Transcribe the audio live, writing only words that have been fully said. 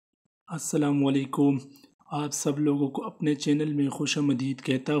अस्सलामुअलैकुम। आप सब लोगों को अपने चैनल में खुशामदीद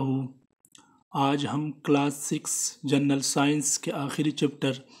कहता हूँ। आज हम क्लास 6 जनरल साइंस के आखिरी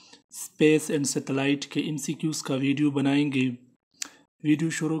चैप्टर स्पेस एंड सैटेलाइट के एमसीक्यूज़ का वीडियो बनाएंगे। वीडियो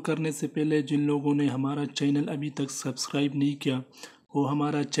शुरू करने से पहले जिन लोगों ने हमारा चैनल अभी तक सब्सक्राइब नहीं किया वो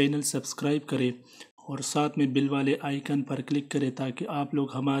हमारा चैनल सब्सक्राइब करें और साथ में बिल वाले आइकन पर क्लिक करें ताकि आप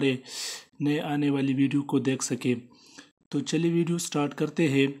लोग हमारे नए आने वाली वीडियो को देख सकें। तो चलिए वीडियो स्टार्ट करते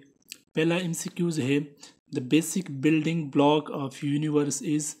हैं। पहला एमसीक्यूज है, the basic building block of universe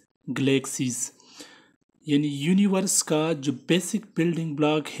is galaxies. यानी यूनिवर्स का जो बेसिक बिल्डिंग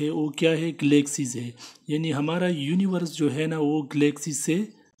ब्लॉक है वो क्या है, गैलेक्सीज है। यानी हमारा यूनिवर्स जो है ना वो गैलेक्सी से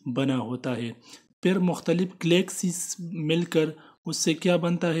बना होता है। फिर मुख्तलिफ गैलेक्सीज मिलकर उससे क्या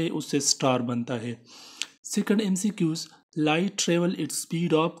बनता है, उससे स्टार बनता है। Second MCQs, light travel its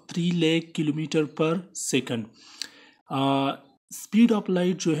speed of 3 lakh kilometre पर सेकंड। स्पीड ऑफ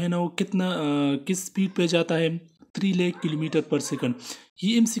लाइट जो है ना वो किस स्पीड पे जाता है, 3 लाख किलोमीटर पर सेकंड।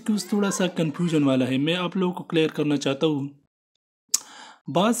 ये एमसीक्यूज थोड़ा सा कंफ्यूजन वाला है, मैं आप लोगों को क्लियर करना चाहता हूँ।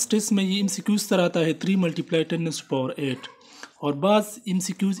 बाज़ टेस्ट में ये एमसीक्यूज तरह आता है 3 × 10⁻8 और बाज़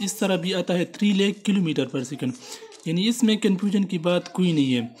एमसीक्यूज इस तरह भी आता है 3 लाख किलोमीटर पर सेकंड। यानी इसमें कंफ्यूजन की बात कोई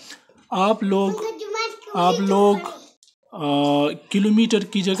नहीं है। आप लोग किलोमीटर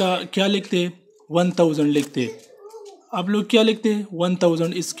की जगह क्या लिखते, 1000 लिखते। आप लोग क्या लिखते,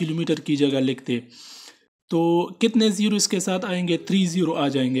 1000 इस किलोमीटर की जगह लिखते। तो कितने ज़ीरो इसके साथ आएंगे, 3 ज़ीरो आ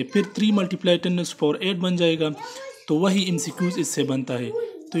जाएंगे। फिर 3 × 10⁻8 बन जाएगा। तो वही एमसीक्यूज़ इससे बनता है।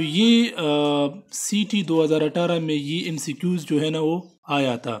 तो ये CT 2018 में ये एमसीक्यूज़ जो है ना वो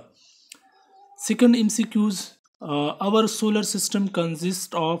आया था। Second MCQs, our solar system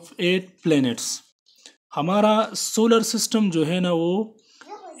consist of 8 planets. हमारा सोलर सिस्टम जो है ना वो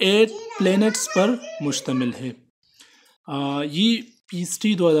 8 प्लैनेट्स पर मुश्तमिल है। ये PST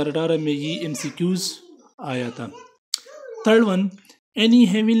 2018 में ये एमसीक्यूज़ आया था। Third one, any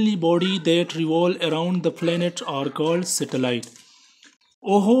heavenly body that revolve around the planet are called satellite.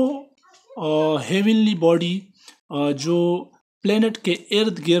 ओहो हेवनली बॉडी जो प्लैनेट के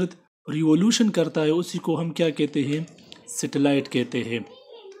इर्द गिर्द रिवोल्यूशन करता है उसी को हम क्या कहते हैं, सैटेलाइट कहते हैं।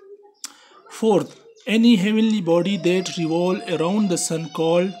 Fourth, any heavenly body that revolve around the sun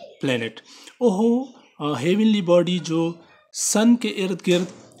called planet. ओहो हेवनली बॉडी जो सन के इर्द गिर्द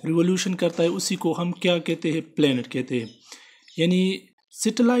रिवोल्यूशन करता है उसी को हम क्या कहते हैं, प्लैनेट कहते हैं। यानी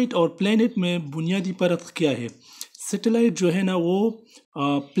सैटेलाइट और प्लैनेट में बुनियादी फ़र्क क्या है। सैटेलाइट जो है ना वो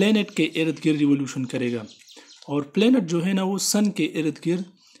प्लैनेट के इर्द गिर्द रिवोल्यूशन करेगा और प्लैनेट जो है ना वो सन के इर्द गिर्द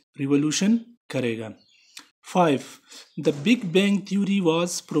रिवोल्यूशन करेगा। 5, the big bang theory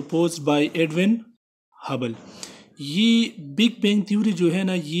was proposed by Edwin Hubble. ये बिग बैंग थ्योरी जो है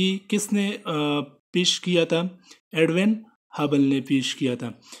ना ये किसने पेश किया था, एडविन हबल ने पेश किया था।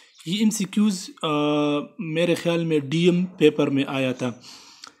 ये एमसीक्यूज़ मेरे ख्याल में DM पेपर में आया था।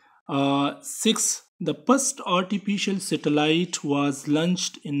 6, the first artificial satellite was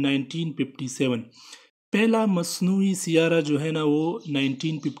launched in 1957। पहला मसनूई सियारा जो है ना वो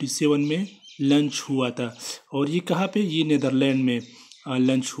 1957 में लॉन्च हुआ था और ये कहाँ पे, ये नीदरलैंड में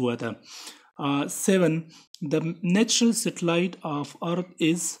लॉन्च हुआ था। 7, the natural satellite of earth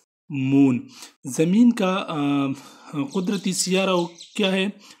is moon. ज़मीन का कुदरती सियारा क्या है,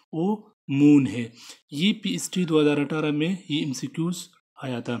 वो मून है। ये PST 2018 में ये एमसीक्यूज़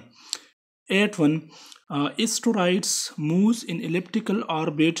आया था। 8 asteroids moves in elliptical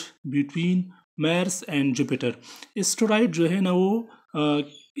orbit between Mars and Jupiter. Asteroid जो है ना वो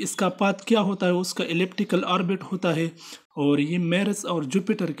इसका पाथ क्या होता है, उसका एलिप्टिकल ऑर्बिट होता है और ये मार्स और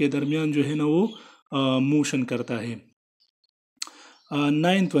जुपिटर के दरमियान जो है ना वो मोशन करता है।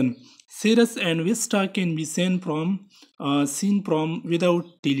 9th one, Sirius and Vesta can be seen from without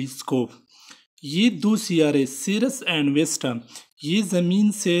telescope। ये दो सियारे सिरस एंड वेस्टा ये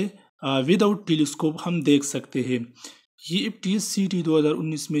ज़मीन से विदाउट टेलीस्कोप हम देख सकते हैं। ये CT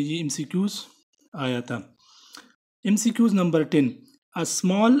 2019 में ये एमसीक्यूज़ आया था। MCQs number 10, a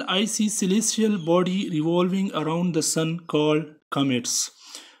small icy celestial body revolving around the sun called comets.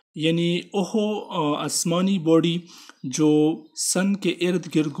 यानी ओहो आसमानी बॉडी जो सन के इर्द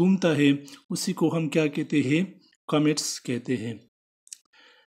गिर्द घूमता है उसी को हम क्या कहते हैं, कॉमेट्स कहते हैं।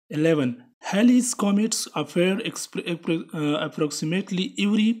 11, Halley's comets appear approximately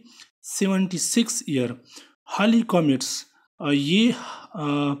every 76 year। हाली कॉमेट्स ये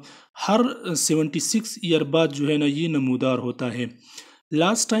हर 76 ईयर बाद जो है ना ये नमूदार होता है।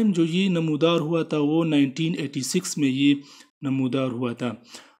 लास्ट टाइम जो ये नमूदार हुआ था वो 1986 में ये नमूदार हुआ था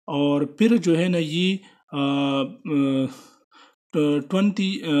और फिर जो है ना ये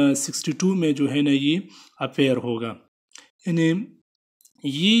 2062 में जो है ना ये अपेयर होगा। यानी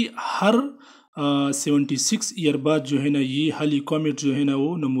ये हर 76 ईयर बाद जो है ना ये हाली कॉमेट जो है ना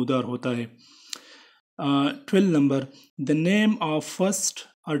वो नमूदार होता है। 12 number, the name of first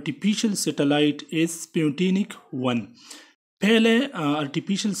artificial satellite is Sputnik 1। पहले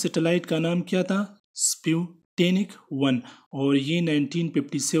आर्टिफिशियल सैटेलाइट का नाम क्या था? स्पुतनिक 1, और ये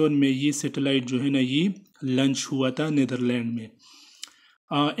 1957 में ये सैटेलाइट जो है ना ये लॉन्च हुआ था नीदरलैंड में।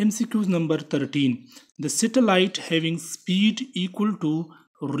 MCQs number 13, the satellite having speed equal to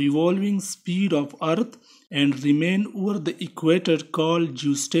revolving speed of Earth and remain over the equator called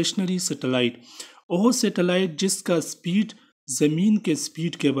geostationary satellite। वो सैटेलाइट जिसका स्पीड ज़मीन के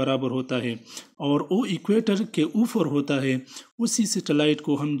स्पीड के बराबर होता है और वो इक्वेटर के ऊपर होता है, उसी सैटेलाइट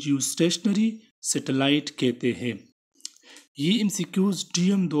को हम जियोस्टेशनरी सैटेलाइट कहते हैं। ये MCQs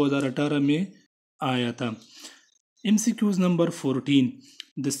DM 2018 में आया था। MCQs number 14,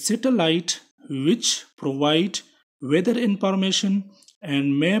 the satellite which provide weather information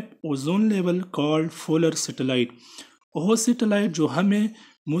and map ozone level called polar satellite। वो सैटेलाइट जो हमें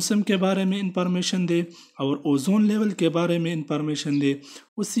मौसम के बारे में इंफॉर्मेशन दे और ओजोन लेवल के बारे में इंफॉर्मेशन दे,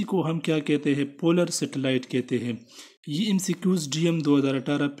 उसी को हम क्या कहते हैं? पोलर सैटेलाइट कहते हैं। ये MCQs DM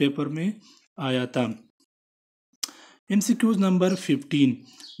 2018 पेपर में आया था। MCQs number 15,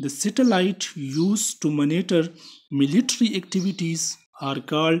 the satellite used to monitor military activities are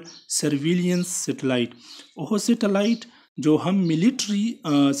called surveillance satellite। वो सैटेलाइट जो हम मिलिट्री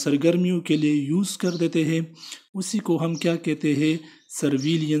सरगर्मियों के लिए यूज़ कर देते हैं, उसी को हम क्या कहते हैं?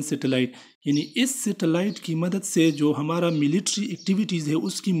 Surveillance satellite. यानी इस सैटेलाइट की मदद से जो हमारा मिलिट्री एक्टिविटीज़ है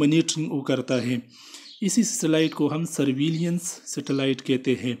उसकी मॉनिटरिंग वो करता है, इसी सैटेलाइट को हम सर्विलियंस सैटेलाइट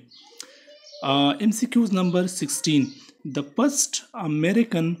कहते हैं। MCQs number 16, the first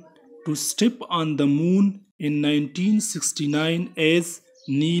American to step on the moon in 1969 as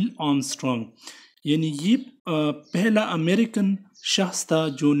Neil Armstrong. यानी ये पहला अमेरिकन शख्स था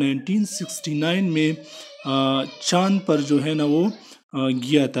जो 1969 में चांद पर जो है ना वो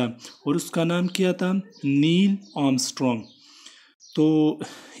गया था, और उसका नाम क्या था? Neil Armstrong. तो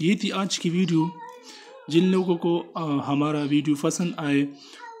ये थी आज की वीडियो। जिन लोगों को हमारा वीडियो पसंद आए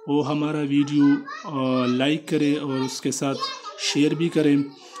वो हमारा वीडियो लाइक करें और उसके साथ शेयर भी करें,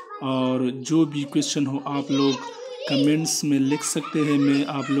 और जो भी क्वेश्चन हो आप लोग कमेंट्स में लिख सकते हैं, मैं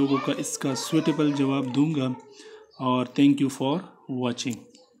आप लोगों का इसका सूटेबल जवाब दूंगा। और थैंक यू फॉर वॉचिंग।